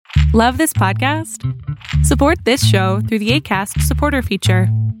Love this podcast? Support this show through the Acast supporter feature.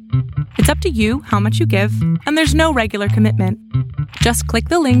 It's up to you how much you give, and there's no regular commitment. Just click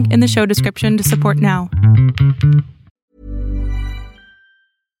the link in the show description to support now.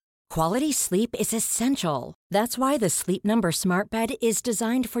 Quality sleep is essential. That's why the Sleep Number Smart Bed is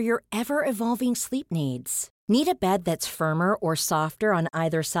designed for your ever-evolving sleep needs. Need a bed that's firmer or softer on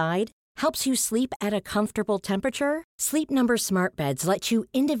either side? Helps you sleep at a comfortable temperature? Sleep Number Smart Beds let you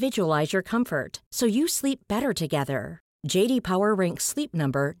individualize your comfort, so you sleep better together. J.D. Power ranks Sleep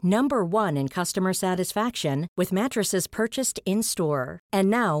Number number 1 in customer satisfaction with mattresses purchased in-store. And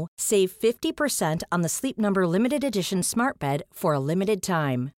now, save 50% on the Sleep Number Limited Edition Smart Bed for a limited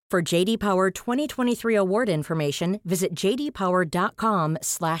time. For J.D. Power 2023 award information, visit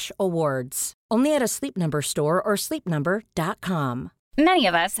jdpower.com/awards. Only at a Sleep Number store or sleepnumber.com. Many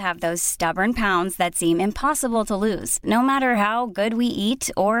of us have those stubborn pounds that seem impossible to lose, no matter how good we eat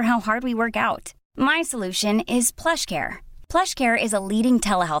or how hard we work out. My solution is PlushCare. PlushCare is a leading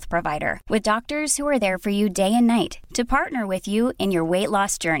telehealth provider with doctors who are there for you day and night to partner with you in your weight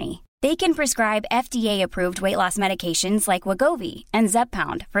loss journey. They can prescribe FDA-approved weight loss medications like Wegovy and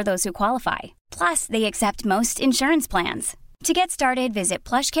Zepbound for those who qualify. Plus, they accept most insurance plans. To get started, visit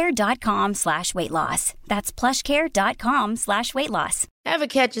plushcare.com/weightloss. That's plushcare.com/weightloss. Ever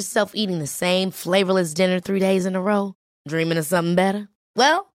catch yourself eating the same flavorless dinner 3 days in a row? Dreaming of something better?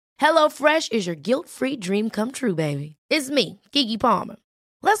 Well, HelloFresh is your guilt-free dream come true, baby. It's me, Keke Palmer.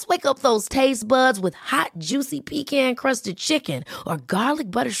 Let's wake up those taste buds with hot, juicy pecan-crusted chicken or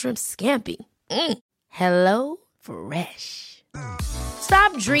garlic butter shrimp scampi. Hello Fresh.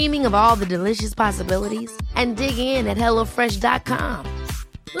 Stop dreaming of all the delicious possibilities and dig in at HelloFresh.com.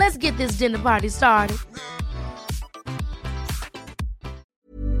 Let's get this dinner party started.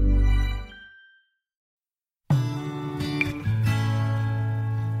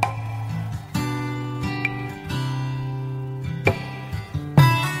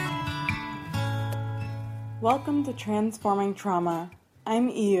 Welcome to Transforming Trauma. I'm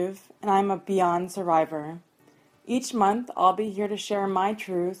Eve, and I'm a Beyond survivor. Each month, I'll be here to share my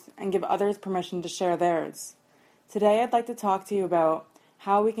truth and give others permission to share theirs. Today, I'd like to talk to you about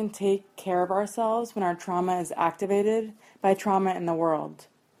how we can take care of ourselves when our trauma is activated by trauma in the world.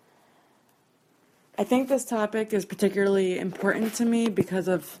 I think this topic is particularly important to me because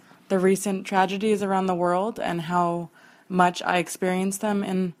of the recent tragedies around the world and how much I experience them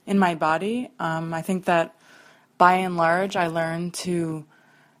in my body. I think that by and large, I learned to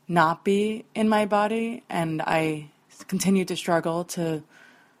not be in my body, and I continue to struggle to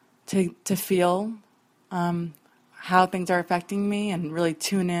feel how things are affecting me and really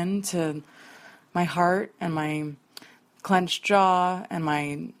tune in to my heart and my clenched jaw and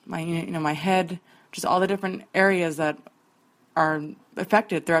my head, just all the different areas that are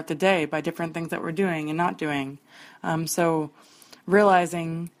affected throughout the day by different things that we're doing and not doing. So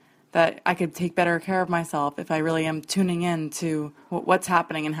realizing that I could take better care of myself if I really am tuning in to what's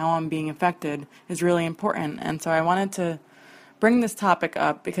happening and how I'm being affected is really important. And so I wanted to bring this topic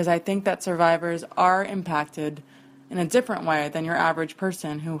up because I think that survivors are impacted in a different way than your average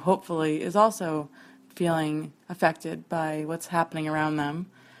person who hopefully is also feeling affected by what's happening around them.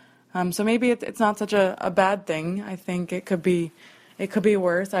 So maybe it's not such a bad thing. I think it could be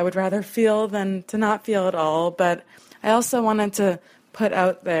worse. I would rather feel than to not feel at all. But I also wanted to put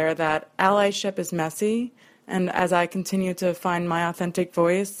out there that allyship is messy, and as I continue to find my authentic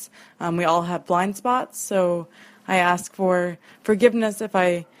voice, we all have blind spots, so I ask for forgiveness if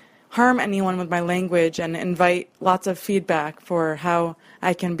I harm anyone with my language and invite lots of feedback for how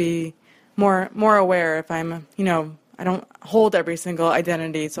I can be more aware if I'm, I don't hold every single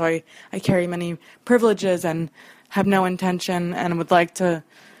identity, so I carry many privileges and have no intention and would like to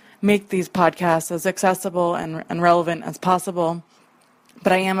make these podcasts as accessible and relevant as possible.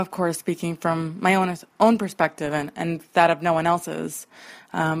 But I am, of course, speaking from my own perspective and that of no one else's.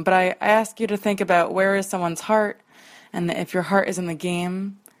 But I ask you to think about where is someone's heart, and if your heart is in the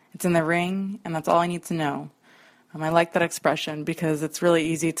game, it's in the ring, and that's all I need to know. I like that expression because it's really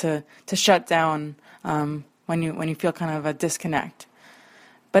easy to shut down when you feel kind of a disconnect.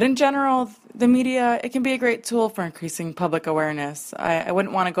 But in general, the media, it can be a great tool for increasing public awareness. I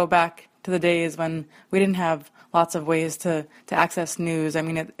wouldn't want to go back to the days when we didn't have lots of ways to access news. I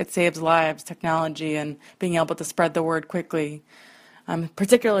mean, it saves lives, technology, and being able to spread the word quickly,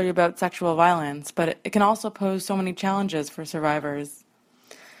 particularly about sexual violence, but it can also pose so many challenges for survivors.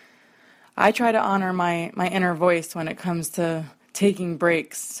 I try to honor my inner voice when it comes to taking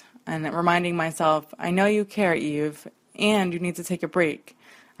breaks and reminding myself, I know you care, Eve, and you need to take a break.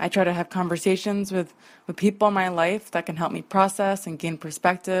 I try to have conversations with people in my life that can help me process and gain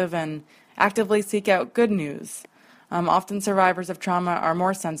perspective and actively seek out good news. Often survivors of trauma are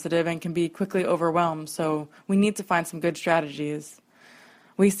more sensitive and can be quickly overwhelmed, so we need to find some good strategies.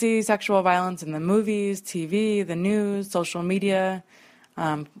 We see sexual violence in the movies, TV, the news, social media.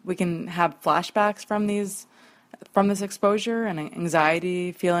 We can have flashbacks from this exposure and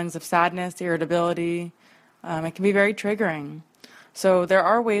anxiety, feelings of sadness, irritability. It can be very triggering. So there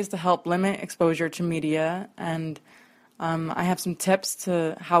are ways to help limit exposure to media, and I have some tips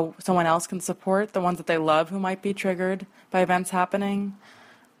to how someone else can support the ones that they love who might be triggered by events happening.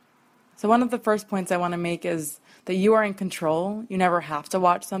 So one of the first points I want to make is that you are in control. You never have to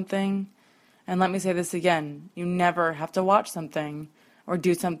watch something. And let me say this again, you never have to watch something or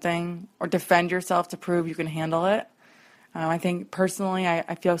do something or defend yourself to prove you can handle it. I think personally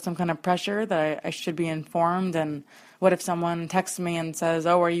I feel some kind of pressure that I should be informed. And what if someone texts me and says,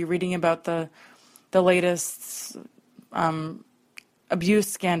 oh, are you reading about the latest abuse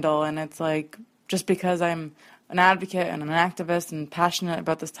scandal? And it's like, just because I'm an advocate and an activist and passionate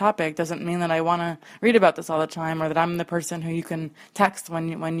about this topic doesn't mean that I want to read about this all the time, or that I'm the person who you can text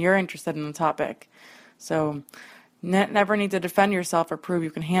when you're interested in the topic. So never need to defend yourself or prove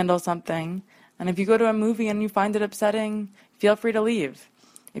you can handle something. And if you go to a movie and you find it upsetting, feel free to leave.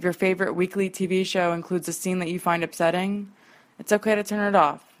 If your favorite weekly TV show includes a scene that you find upsetting, it's okay to turn it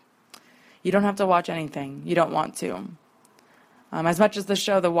off. You don't have to watch anything you don't want to. As much as the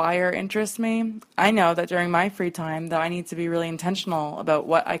show The Wire interests me, I know that during my free time that I need to be really intentional about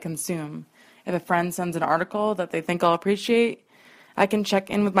what I consume. If a friend sends an article that they think I'll appreciate, I can check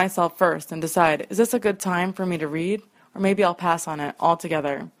in with myself first and decide, is this a good time for me to read? Or maybe I'll pass on it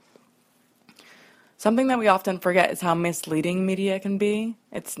altogether. Something that we often forget is how misleading media can be.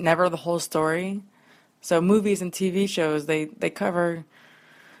 It's never the whole story. So movies and TV shows, they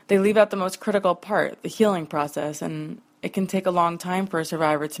leave out the most critical part, the healing process, and it can take a long time for a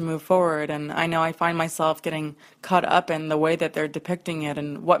survivor to move forward. And I know I find myself getting caught up in the way that they're depicting it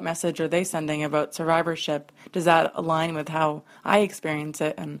and what message are they sending about survivorship. Does that align with how I experience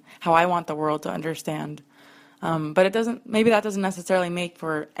it and how I want the world to understand? But it doesn't. Maybe that doesn't necessarily make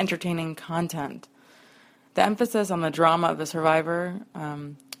for entertaining content. The emphasis on the drama of the survivor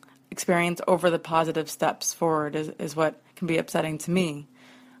experience over the positive steps forward is what can be upsetting to me.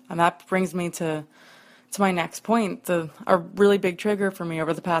 And that brings me to my next point. A really big trigger for me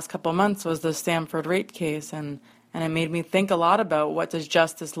over the past couple of months was the Stanford rape case, and it made me think a lot about what does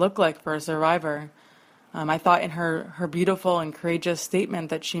justice look like for a survivor. I thought in her beautiful and courageous statement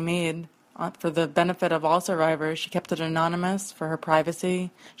that she made for the benefit of all survivors, she kept it anonymous for her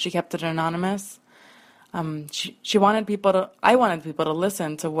privacy. She kept it anonymous. I wanted people to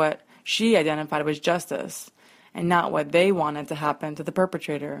listen to what she identified was justice and not what they wanted to happen to the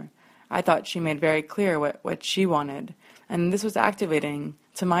perpetrator. I thought she made very clear what she wanted, and this was activating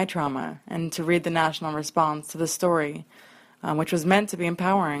to my trauma and to read the national response to the story, which was meant to be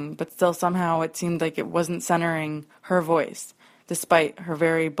empowering, but still somehow it seemed like it wasn't centering her voice, despite her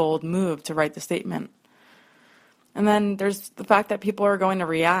very bold move to write the statement. And then there's the fact that people are going to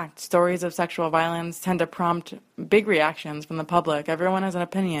react. Stories of sexual violence tend to prompt big reactions from the public. Everyone has an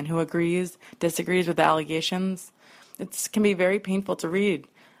opinion who agrees, disagrees with the allegations. It can be very painful to read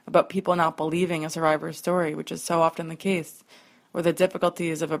about people not believing a survivor's story, which is so often the case, or the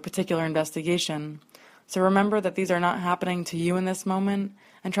difficulties of a particular investigation. So remember that these are not happening to you in this moment,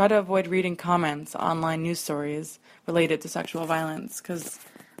 and try to avoid reading comments, online news stories related to sexual violence, because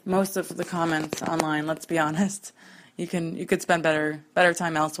most of the comments online, let's be honest, you could spend better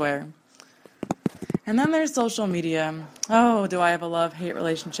time elsewhere. And then there's social media. Oh, do I have a love-hate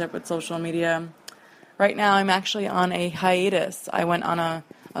relationship with social media? Right now I'm actually on a hiatus. I went on a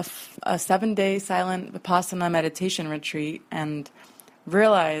 7-day silent Vipassana meditation retreat and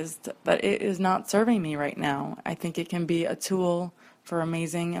realized that it is not serving me right now. I think it can be a tool for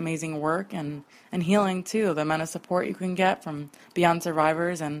amazing work and healing too. The amount of support you can get from Beyond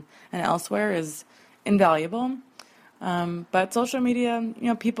Survivors and elsewhere is invaluable. But social media,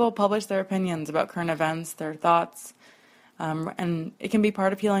 people publish their opinions about current events, their thoughts, and it can be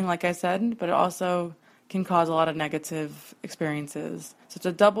part of healing, like I said, but it also can cause a lot of negative experiences. So it's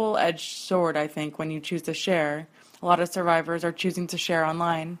a double-edged sword, I think, when you choose to share. A lot of survivors are choosing to share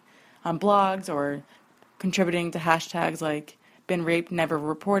online, on blogs, or contributing to hashtags like been raped, never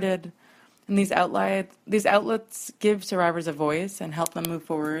reported. And these outlets give survivors a voice and help them move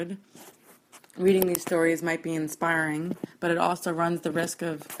forward. Reading these stories might be inspiring, but it also runs the risk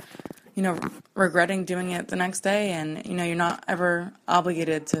of, regretting doing it the next day. And, you're not ever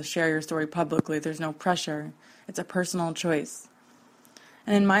obligated to share your story publicly. There's no pressure. It's a personal choice.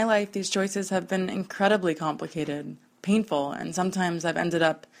 And in my life, these choices have been incredibly complicated, painful, and sometimes I've ended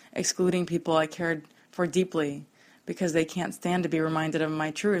up excluding people I cared for deeply because they can't stand to be reminded of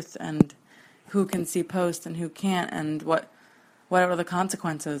my truth and who can see posts and who can't, and what are the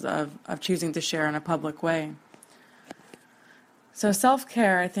consequences of choosing to share in a public way. So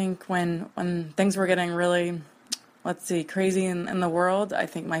self-care, I think when things were getting really, crazy in the world, I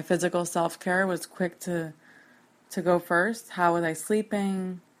think my physical self-care was quick to go first. How was I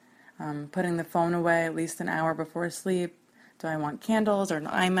sleeping? Putting the phone away at least an hour before sleep. Do I want candles or an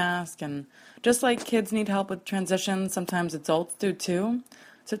eye mask? And just like kids need help with transitions, sometimes adults do too.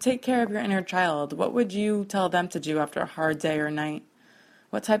 So take care of your inner child. What would you tell them to do after a hard day or night?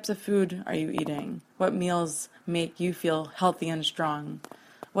 What types of food are you eating? What meals make you feel healthy and strong?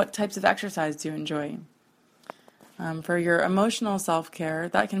 What types of exercise do you enjoy? For your emotional self-care,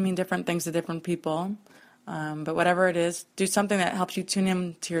 that can mean different things to different people. But whatever it is, do something that helps you tune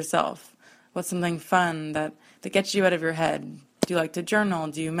in to yourself. What's something fun that gets you out of your head? Do you like to journal?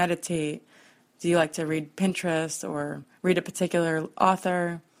 Do you meditate? Do you like to read Pinterest or read a particular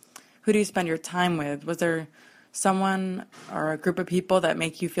author? Who do you spend your time with? Was there someone or a group of people that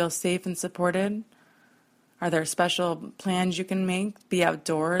make you feel safe and supported? Are there special plans you can make? Be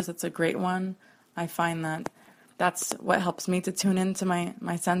outdoors, that's a great one. I find that's what helps me to tune into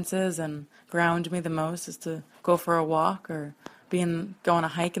my senses and ground me the most, is to go for a walk or go on a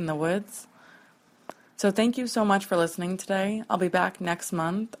hike in the woods. So thank you so much for listening today. I'll be back next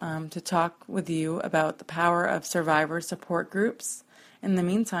month to talk with you about the power of survivor support groups. In the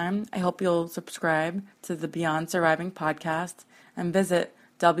meantime, I hope you'll subscribe to the Beyond Surviving podcast and visit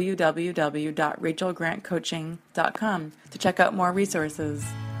www.rachelgrantcoaching.com to check out more resources.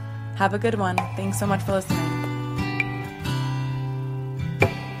 Have a good one. Thanks so much for listening.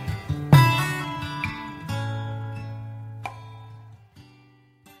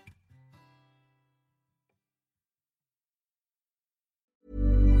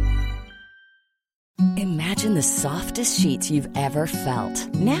 Imagine the softest sheets you've ever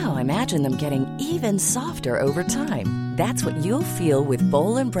felt. Now imagine them getting even softer over time. That's what you'll feel with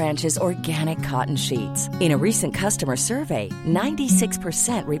Boll & Branch's organic cotton sheets. In a recent customer survey,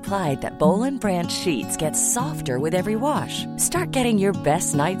 96% replied that Boll & Branch sheets get softer with every wash. Start getting your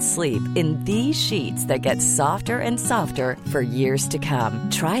best night's sleep in these sheets that get softer and softer for years to come.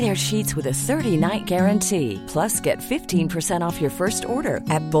 Try their sheets with a 30-night guarantee. Plus, get 15% off your first order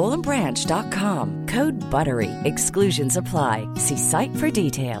at bollandbranch.com. Code BUTTERY. Exclusions apply. See site for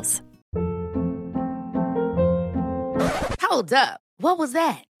details. Hold up. What was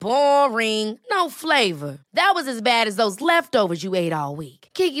that? Boring. No flavor. That was as bad as those leftovers you ate all week.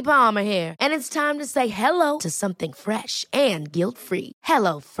 Keke Palmer here, and it's time to say hello to something fresh and guilt-free.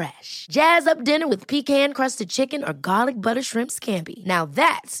 Hello Fresh. Jazz up dinner with pecan-crusted chicken or garlic butter shrimp scampi. Now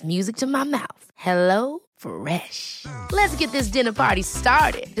that's music to my mouth. Hello Fresh. Let's get this dinner party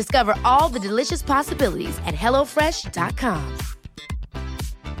started. Discover all the delicious possibilities at HelloFresh.com.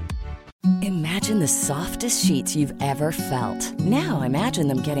 Imagine the softest sheets you've ever felt. Now imagine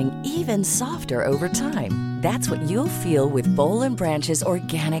them getting even softer over time. That's what you'll feel with Boll & Branch's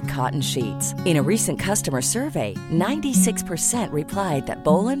organic cotton sheets. In a recent customer survey, 96% replied that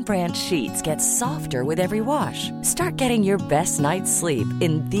Boll & Branch sheets get softer with every wash. Start getting your best night's sleep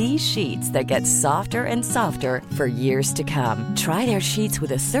in these sheets that get softer and softer for years to come. Try their sheets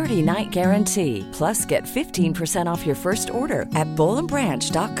with a 30-night guarantee. Plus, get 15% off your first order at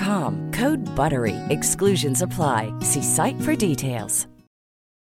bollandbranch.com. Code BUTTERY. Exclusions apply. See site for details.